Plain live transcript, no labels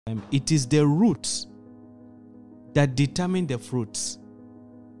it is the roots that determine the fruits.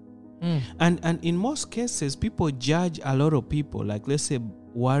 And in most cases, people judge a lot of people, like let's say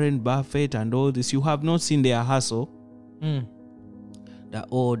Warren Buffett and all this. You have not seen their hustle. That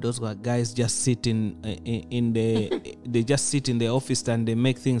those guys just sit in the they just sit in the office and they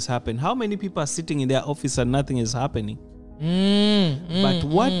make things happen. How many people are sitting in their office and nothing is happening? But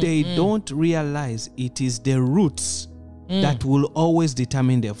what they don't realize, it is the roots that will always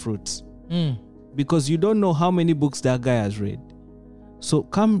determine their fruits. Because you don't know how many books that guy has read. So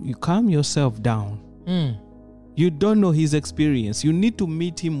you calm yourself down. You don't know his experience. You need to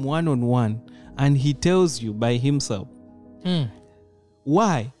meet him one-on-one, and he tells you by himself.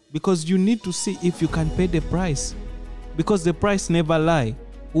 Why? Because you need to see if you can pay the price. Because the price never lie.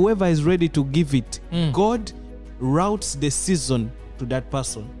 Whoever is ready to give it, God routes the season to that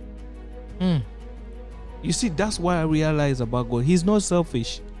person. You see, that's what I realize about God. He's not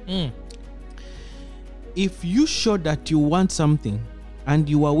selfish. If you show that you want something and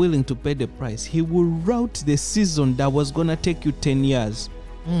you are willing to pay the price, he will route the season that was going to take you 10 years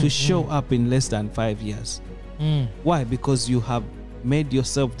to show up in less than 5 years. Why? Because you have made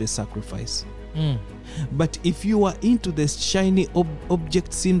yourself the sacrifice. But if you are into this shiny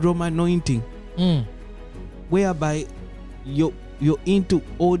object syndrome anointing, whereby you're into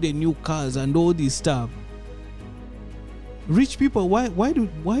all the new cars and all this stuff, rich people, why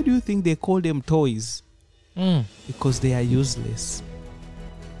do you think they call them toys? Because they are useless.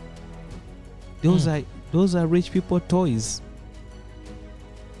 Those are rich people toys.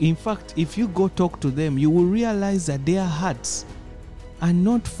 In fact, if you go talk to them, you will realize that their hearts are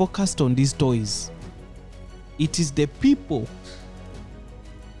not focused on these toys. It is the people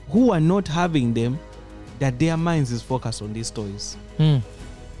who are not having them that their minds is focused on these toys.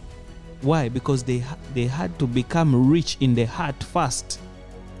 Why? Because they had to become rich in the heart first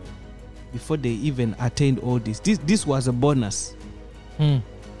before they even attained all this. This was a bonus.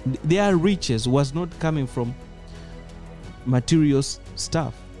 Their riches was not coming from material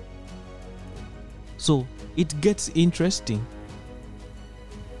stuff. So it gets interesting.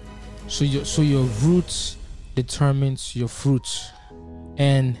 So your roots determines your fruits,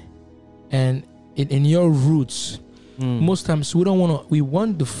 and in your roots, most times we don't want to. We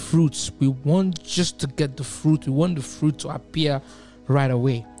want the fruits. We want just to get the fruit. We want the fruit to appear right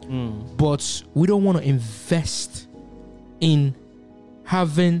away. But we don't want to invest in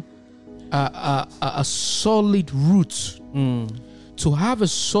having a solid root. To have a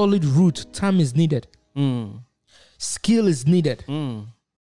solid root, time is needed. Skill is needed.